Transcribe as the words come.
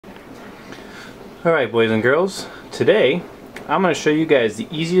Alright boys and girls, today I'm going to show you guys the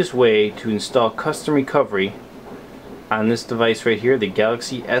easiest way to install custom recovery on this device right here, the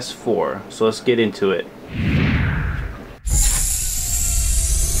Galaxy S4. So let's get into it.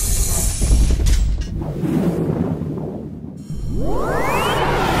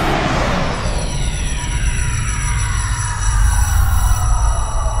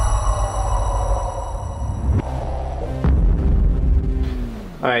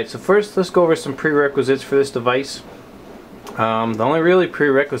 Alright, so first let's go over some prerequisites for this device. The only really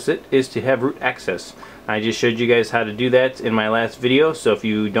prerequisite is to have root access. I just showed you guys how to do that in my last video, so if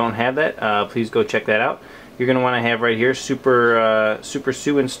you don't have that, please go check that out. You're going to want to have right here Super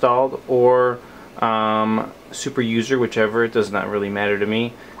Su installed or Super User, whichever. It does not really matter to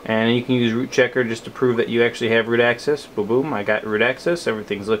me. And you can use root checker just to prove that you actually have root access. Boom, boom, I got root access.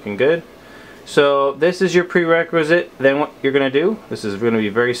 Everything's looking good. So this is your prerequisite. Then what you're going to do, this is going to be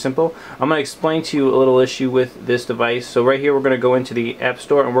very simple. I'm going to explain to you a little issue with this device. So right here we're going to go into the App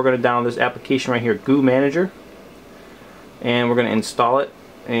Store and we're going to download this application right here, GooManager. And we're going to install it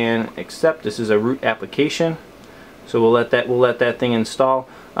and accept. This is a root application. So we'll let that thing install.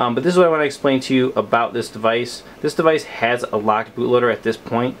 But this is what I want to explain to you about this device. This device has a locked bootloader at this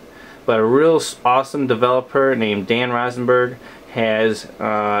point, but a real awesome developer named Dan Rosenberg has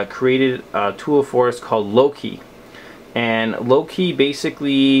created a tool for us called Loki. And Loki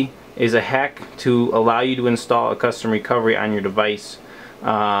basically is a hack to allow you to install a custom recovery on your device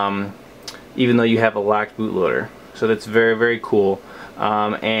even though you have a locked bootloader. So that's very, very cool.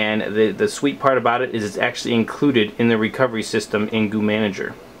 And the sweet part about it is it's actually included in the recovery system in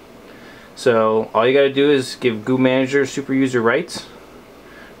GooManager. So all you got to do is give GooManager super user rights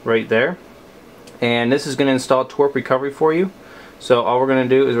right there. And this is going to install Twrp Recovery for you. So all we're going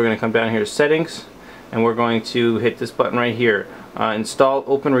to do is we're going to come down here to settings and we're going to hit this button right here, install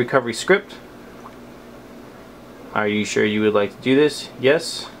open recovery script. Are you sure you would like to do this?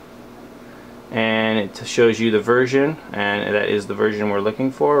 Yes. And it shows you the version, and that is the version we're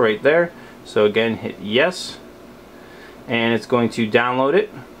looking for right there. So again, hit yes, and it's going to download it,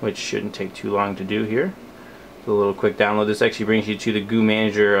 which shouldn't take too long to do here. It's a little quick download. This actually brings you to the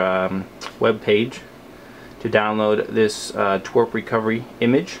GooManager web page to download this Twrp Recovery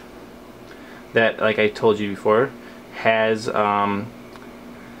image that, like I told you before, has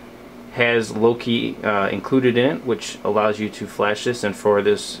Loki included in it, which allows you to flash this and for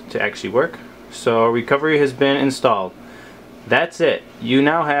this to actually work. So recovery has been installed. That's it. You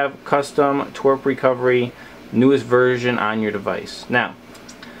now have custom Twrp Recovery, newest version on your device. Now,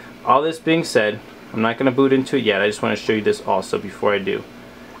 all this being said, I'm not going to boot into it yet. I just want to show you this also before I do.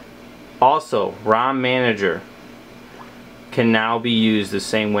 Also, Rom Manager can now be used the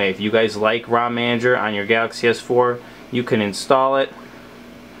same way. If you guys like Rom Manager on your Galaxy S4, you can install it,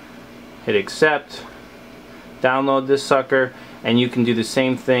 hit accept, download this sucker, and you can do the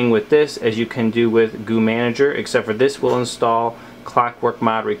same thing with this as you can do with GooManager, except for this will install Clockwork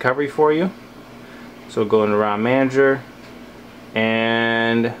Mod Recovery for you. So go into Rom Manager,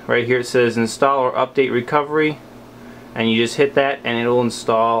 and right here it says install or update recovery, and you just hit that and it'll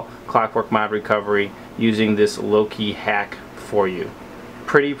install Clockwork Mod Recovery using this Loki hack for you.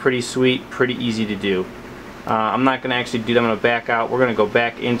 Pretty sweet, pretty easy to do. I'm not going to actually do that. I'm going to back out. We're going to go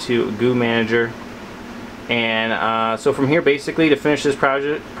back into GooManager, and so from here basically to finish this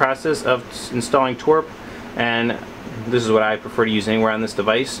process of installing Twrp, and this is what I prefer to use anywhere on this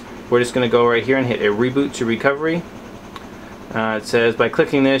device, we're just going to go right here and hit a reboot to recovery. It says by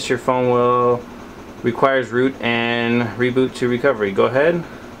clicking this your phone will requires root and reboot to recovery. Go ahead.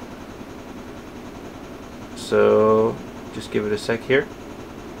 So just give it a sec here.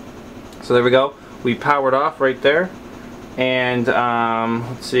 So there we go. We powered off right there, and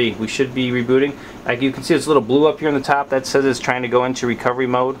let's see, we should be rebooting. Like you can see, this little blue up here on the top that says it's trying to go into recovery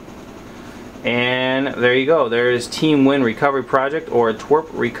mode. And there you go. There is Team Win Recovery Project or Twrp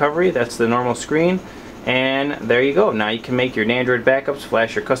Recovery. That's the normal screen. And there you go. Now you can make your Android backups,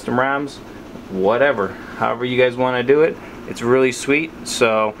 flash your custom ROMs, whatever, however you guys want to do it. It's really sweet.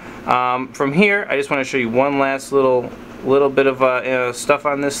 So from here I just want to show you one last little bit of stuff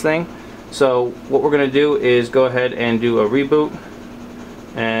on this thing. So what we're going to do is go ahead and do a reboot,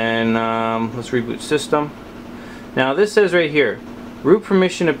 and let's reboot system. Now this says right here, root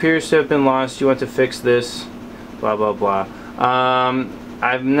permission appears to have been lost, you want to fix this, blah blah blah.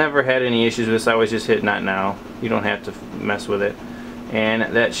 I've never had any issues with this. I always just hit not now. You don't have to mess with it,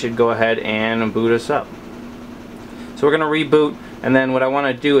 and that should go ahead and boot us up. So we're going to reboot, and then what I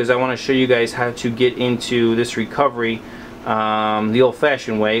want to do is I want to show you guys how to get into this recovery the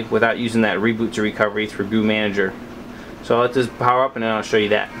old-fashioned way without using that reboot to recovery through GooManager. So I'll let this power up and then I'll show you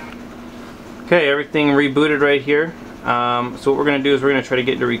that. Okay, everything rebooted right here. So what we're going to do is we're going to try to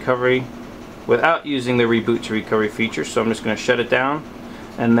get into recovery without using the Reboot to Recovery feature. So I'm just going to shut it down,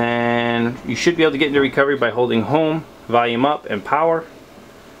 and then you should be able to get into recovery by holding home, volume up, and power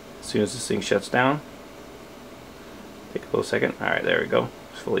as soon as this thing shuts down. Take a little second. Alright, there we go.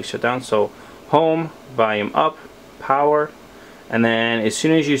 It's fully shut down. So home, volume up, power, and then as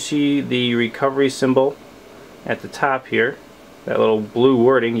soon as you see the recovery symbol at the top here, that little blue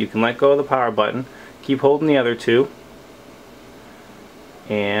wording, you can let go of the power button, keep holding the other two,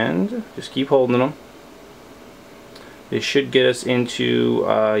 and just keep holding them. This should get us into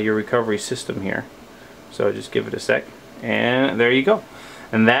your recovery system here. So just give it a sec, and there you go.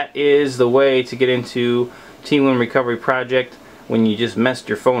 And that is the way to get into CWM Recovery Project when you just messed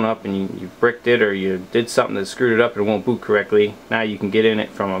your phone up and you bricked it, or you did something that screwed it up and it won't boot correctly. Now you can get in it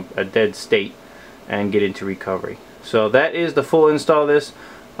from a dead state and get into recovery. So that is the full install of this.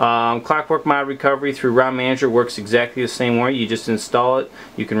 Clockwork Mod Recovery through Rom Manager works exactly the same way. You just install it,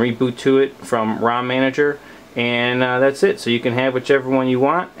 you can reboot to it from Rom Manager, and that's it. So you can have whichever one you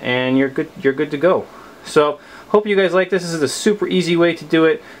want, and you're good to go. So hope you guys like this. This is a super easy way to do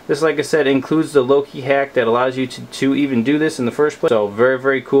it. This, like I said, includes the Loki Hack that allows you to even do this in the first place. So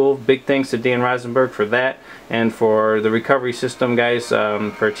very cool. Big thanks to Dan Rosenberg for that, and for the recovery system guys,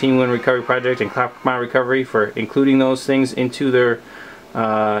 for CWM Recovery Project and Clockwork Mod Recovery for including those things into their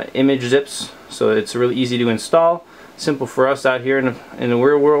image zips. So it's really easy to install. Simple for us out here in the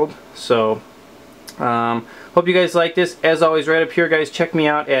real world. So hope you guys like this. As always, right up here, guys, check me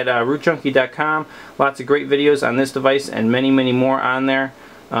out at rootjunkie.com. Lots of great videos on this device and many more on there.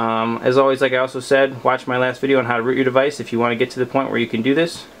 As always, like I also said, watch my last video on how to root your device if you want to get to the point where you can do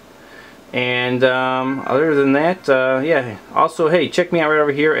this. And other than that, yeah. Also, hey, check me out right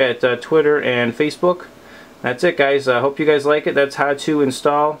over here at Twitter and Facebook. That's it, guys. Hope you guys like it. That's how to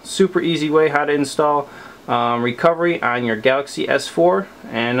install. Super easy way how to install recovery on your Galaxy S4.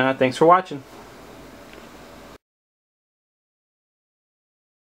 And thanks for watching.